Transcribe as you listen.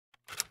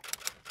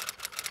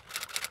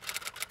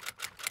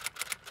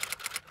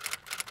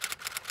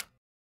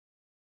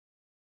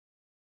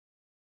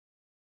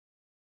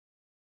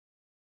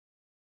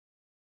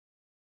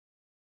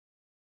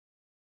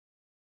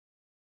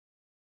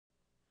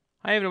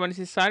Hi everyone, this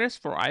is Cyrus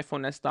for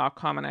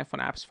iPhoneS.com and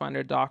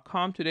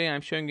iPhoneAppsFinder.com. Today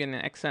I'm showing you an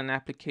excellent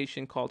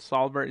application called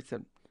Soulver. It's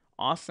an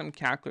awesome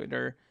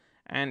calculator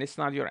and it's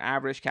not your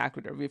average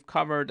calculator. We've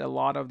covered a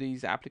lot of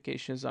these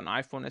applications on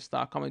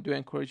iPhoneS.com. I do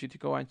encourage you to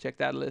go and check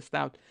that list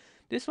out.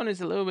 This one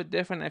is a little bit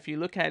different. If you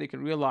look at it, you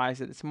can realize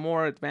that it's a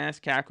more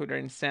advanced calculator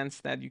in the sense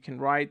that you can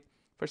write,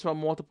 first of all,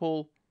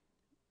 multiple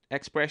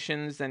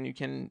expressions and you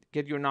can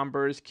get your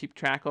numbers, keep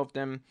track of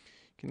them.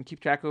 You can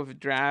keep track of a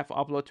draft,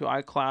 upload to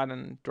iCloud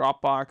and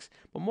Dropbox.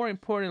 But more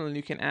importantly,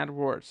 you can add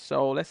words.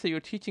 So let's say you're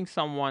teaching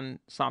someone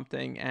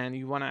something and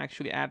you want to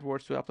actually add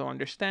words to help them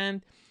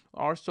understand.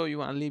 Also, you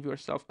want to leave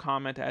yourself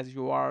comment as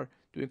you are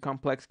doing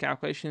complex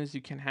calculations.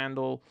 You can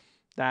handle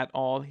that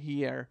all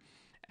here.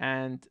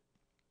 And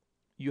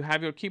you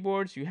have your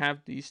keyboards, you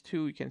have these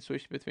two, you can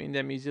switch between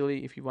them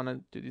easily. If you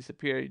want to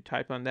disappear, you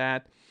type on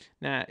that.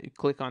 Now you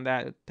click on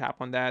that, tap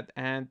on that,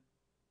 and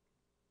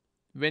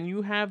when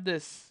you have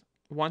this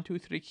 1, 2,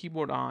 3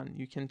 keyboard on,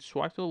 you can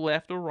swipe to the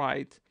left or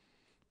right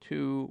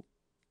to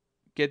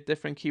get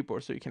different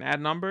keyboards. So you can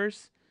add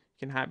numbers,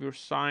 you can have your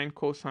sine,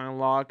 cosine,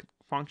 log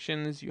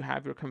functions, you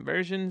have your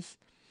conversions.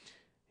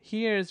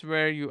 Here's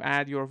where you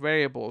add your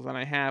variables, and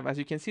I have, as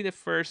you can see, the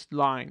first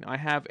line, I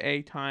have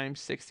a times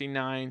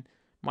 69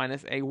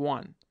 minus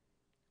a1.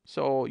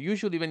 So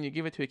usually when you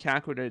give it to a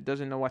calculator, it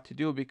doesn't know what to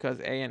do because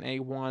a and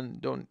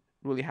a1 don't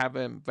really have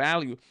a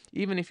value.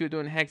 Even if you're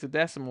doing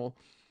hexadecimal,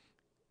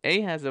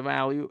 a has a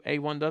value,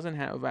 a1 doesn't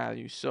have a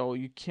value, so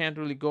you can't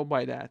really go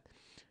by that.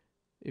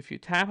 If you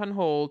tap and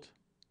hold,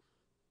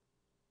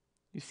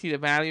 you see the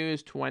value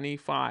is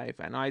 25,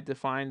 and I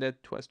defined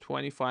it as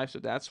 25, so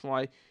that's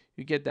why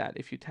you get that.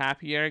 If you tap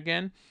here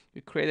again,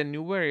 you create a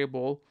new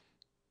variable,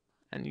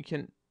 and you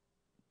can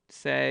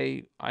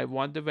say, I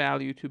want the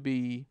value to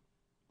be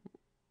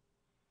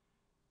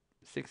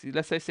 60,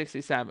 let's say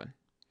 67.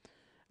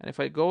 And if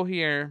I go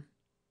here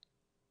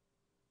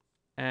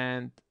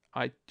and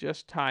I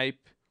just type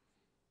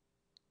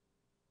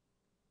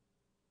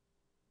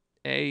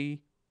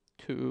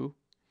A2,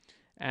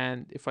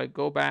 and if I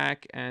go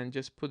back and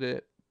just put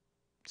it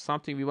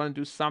something, we want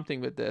to do something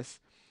with this.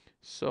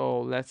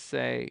 So let's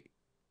say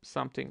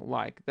something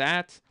like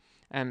that.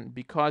 And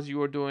because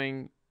you are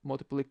doing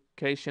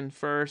multiplication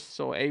first,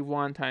 so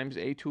A1 times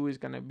A2 is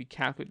going to be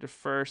calculated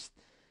first,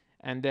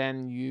 and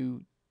then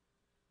you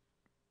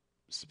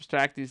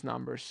subtract these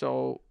numbers.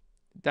 So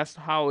that's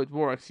how it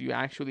works. You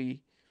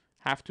actually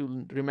have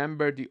to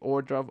remember the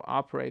order of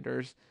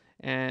operators,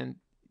 and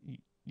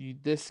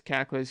this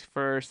calculates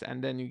first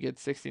and then you get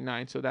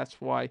 69. So that's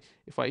why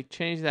if I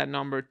change that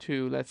number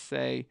to, let's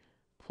say,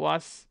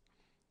 plus,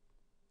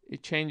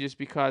 it changes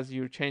because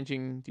you're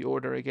changing the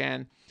order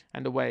again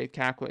and the way it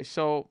calculates.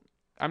 So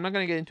I'm not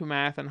going to get into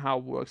math and how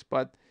it works,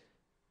 but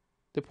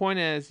the point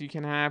is you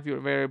can have your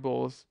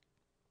variables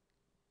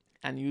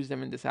and use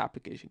them in this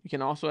application. You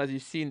can also, as you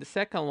see in the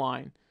second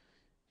line,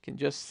 you can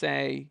just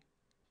say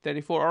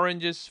 34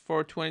 oranges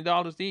for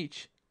 $20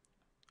 each.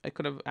 I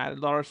could have added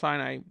a dollar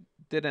sign, I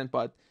didn't,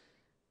 but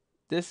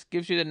this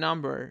gives you the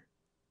number.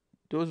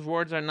 Those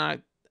words are not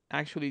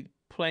actually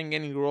playing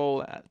any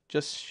role at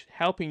just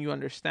helping you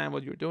understand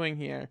what you're doing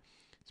here,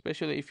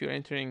 especially if you're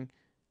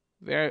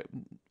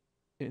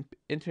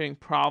entering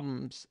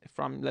problems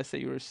from, let's say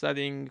you're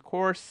studying a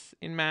course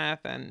in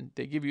math and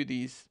they give you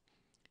these,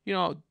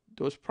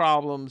 those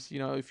problems,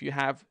 if you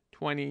have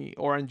 20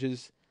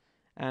 oranges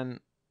and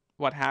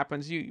what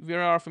happens, we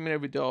are familiar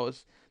with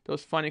those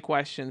funny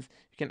questions.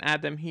 You can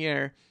add them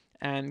here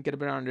and get a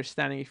better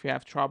understanding if you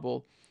have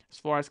trouble. As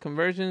far as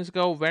conversions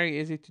go, very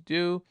easy to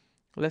do.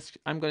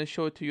 I'm going to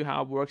show it to you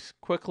how it works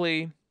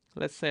quickly.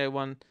 Let's say I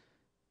want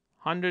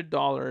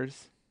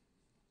 $100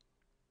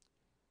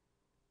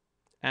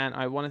 and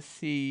I want to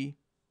see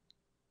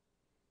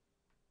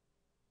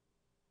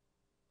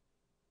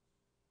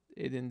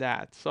it in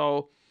that.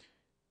 So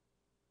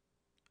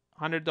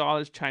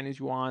 $100 Chinese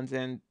yuans,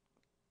 and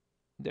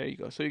there you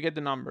go. So you get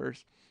the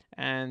numbers,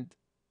 and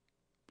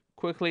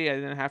quickly, I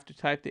didn't have to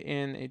type it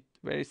in. It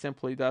very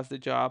simply does the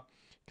job.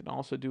 You can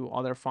also do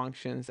other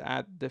functions,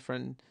 add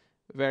different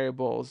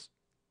variables,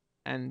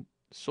 and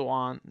so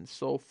on and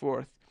so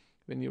forth.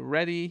 When you're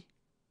ready,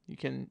 you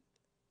can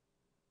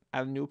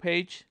add a new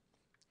page.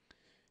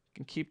 You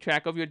can keep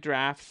track of your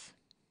drafts.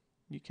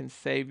 You can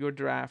save your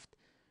draft.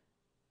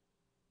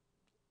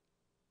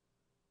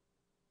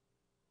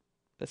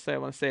 Let's say I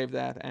want to save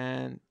that,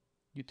 and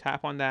you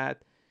tap on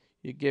that.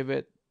 You give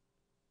it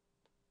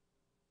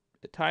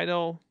a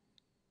title,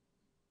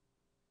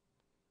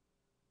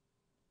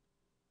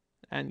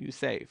 and you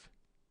save.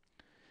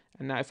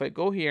 And now if I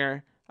go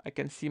here, I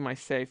can see my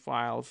save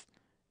files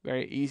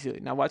very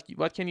easily. Now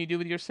what can you do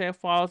with your save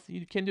files?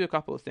 You can do a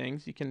couple of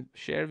things. You can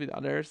share with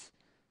others.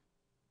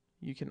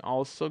 You can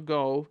also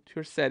go to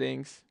your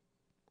settings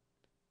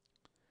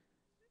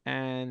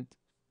and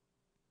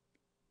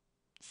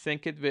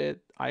sync it with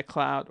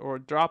iCloud or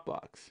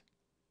Dropbox.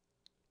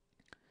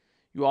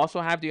 You also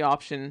have the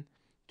option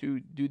to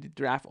do the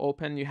draft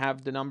open. You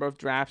have the number of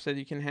drafts that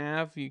you can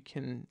have.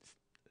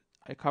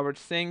 I covered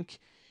sync.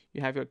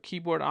 You have your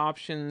keyboard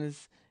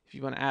options. If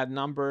you want to add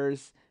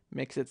numbers,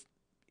 makes it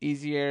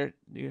easier.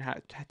 You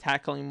have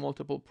tackling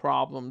multiple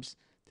problems.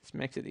 This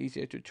makes it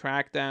easier to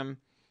track them.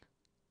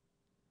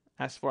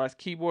 As far as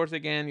keyboards,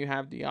 again, you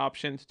have the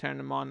option to turn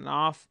them on and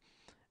off.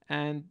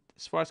 And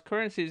as far as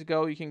currencies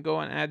go, you can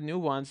go and add new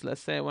ones. Let's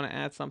say I want to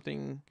add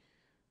something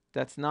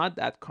that's not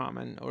that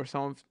common, or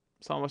some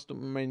of us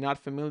may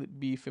not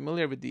be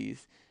familiar with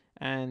these,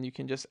 and you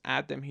can just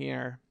add them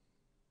here.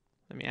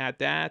 Let me add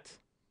that,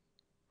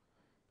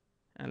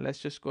 and let's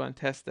just go and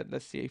test it.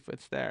 Let's see if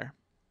it's there.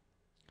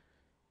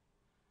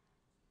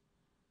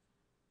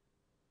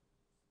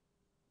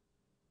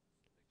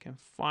 I can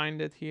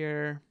find it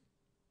here.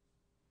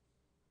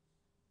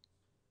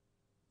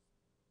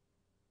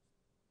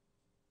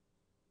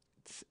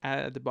 It's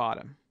at the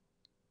bottom.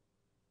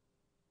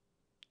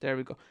 There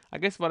we go. I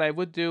guess what I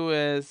would do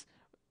is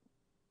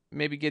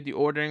maybe get the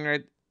ordering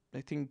right.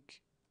 I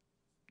think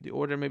the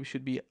order maybe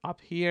should be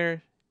up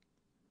here,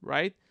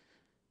 right?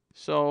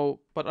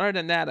 So, but other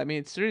than that, I mean,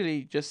 it's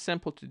really just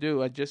simple to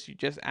do. You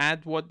just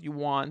add what you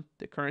want,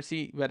 the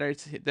currency, whether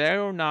it's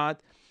there or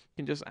not. You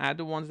can just add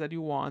the ones that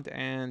you want,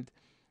 and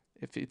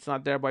if it's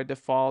not there by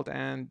default,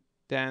 and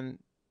then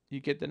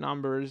you get the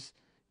numbers,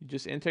 you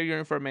just enter your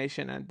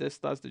information, and this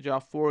does the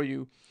job for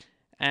you.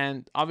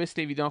 And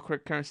obviously, if you don't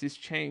correct currencies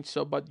change,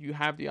 so but you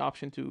have the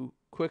option to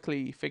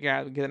quickly figure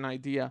out and get an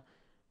idea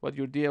what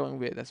you're dealing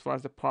with as far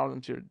as the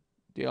problems you're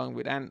dealing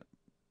with. And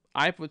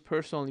I would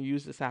personally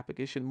use this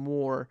application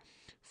more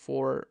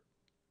for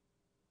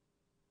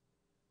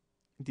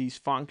these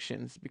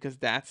functions, because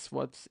that's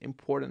what's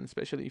important,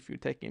 especially if you're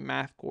taking a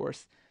math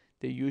course.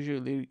 They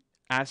usually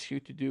ask you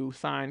to do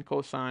sine,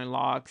 cosine,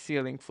 log,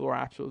 ceiling, floor,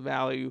 absolute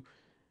value,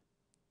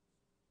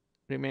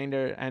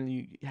 remainder, and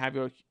you have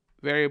your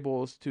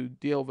variables to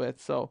deal with.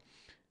 So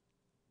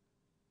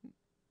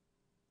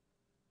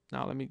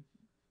now let me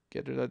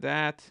get rid of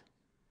that.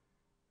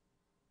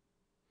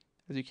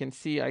 As you can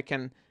see, I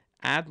can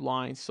add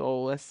lines.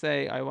 So let's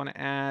say I want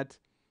to add,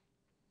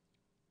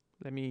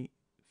 let me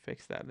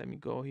fix that. Let me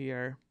go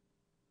here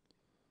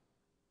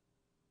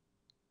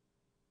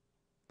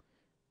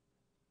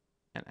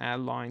and add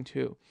line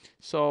 2.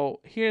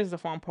 So here's the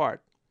fun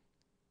part.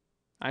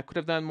 I could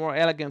have done more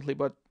elegantly,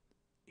 but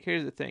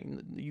here's the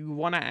thing. You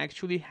want to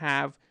actually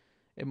have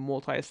a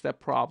multi-step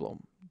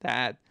problem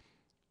that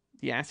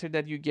the answer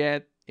that you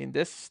get in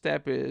this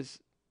step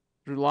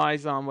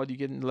relies on what you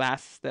get in the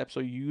last step. So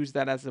you use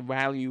that as a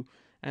value,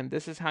 and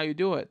this is how you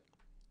do it.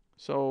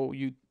 So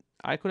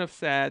I could have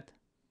said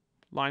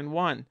line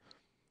 1,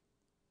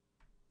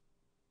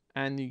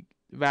 and the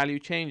value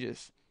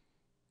changes.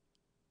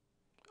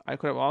 I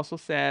could have also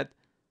said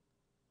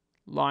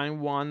line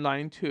 1,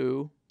 line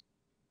 2.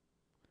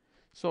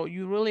 So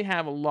you really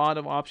have a lot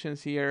of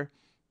options here,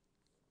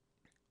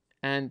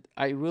 and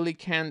I really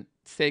can't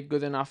say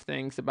good enough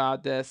things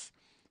about this.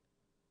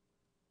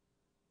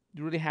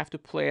 You really have to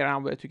play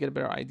around with it to get a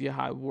better idea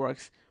how it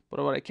works.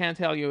 But what I can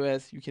tell you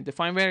is you can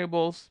define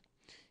variables.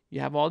 You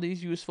have all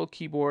these useful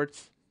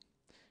keyboards.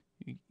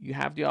 You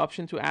have the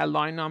option to add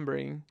line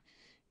numbering.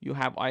 You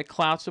have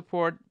iCloud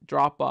support,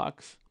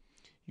 Dropbox.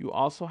 You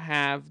also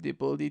have the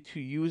ability to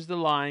use the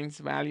lines,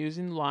 values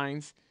in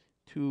lines,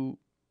 to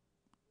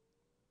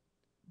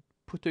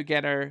put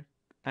together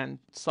and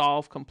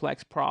solve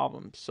complex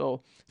problems.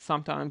 So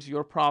sometimes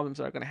your problems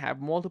are going to have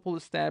multiple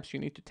steps. You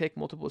need to take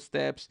multiple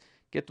steps,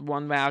 get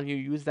one value,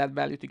 use that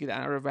value to get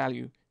another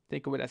value.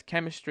 Think of it as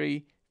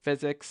chemistry,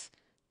 physics.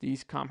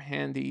 These come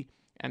handy,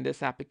 and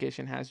this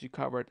application has you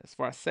covered. As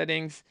far as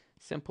settings,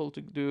 simple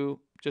to do.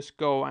 Just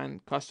go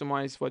and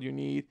customize what you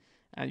need,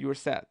 and you're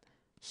set.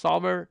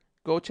 Soulver,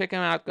 go check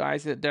them out,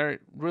 guys. They're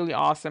really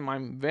awesome.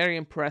 I'm very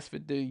impressed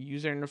with the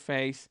user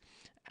interface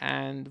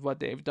and what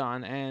they've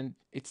done, and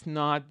it's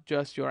not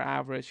just your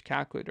average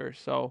calculator.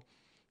 So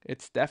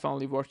it's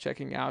definitely worth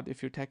checking out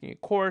if you're taking a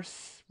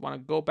course, want to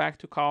go back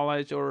to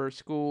college or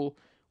school,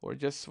 or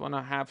just want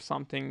to have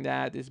something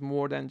that is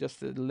more than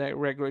just a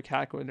regular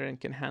calculator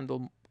and can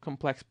handle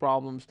complex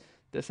problems.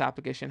 This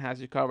application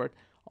has you covered.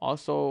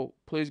 Also,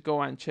 please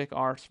go and check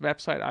our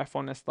website,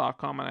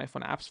 iPhones.com and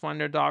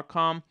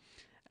iPhoneAppsFinder.com.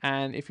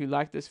 And if you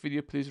like this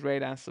video, please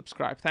rate and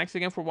subscribe. Thanks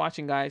again for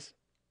watching, guys.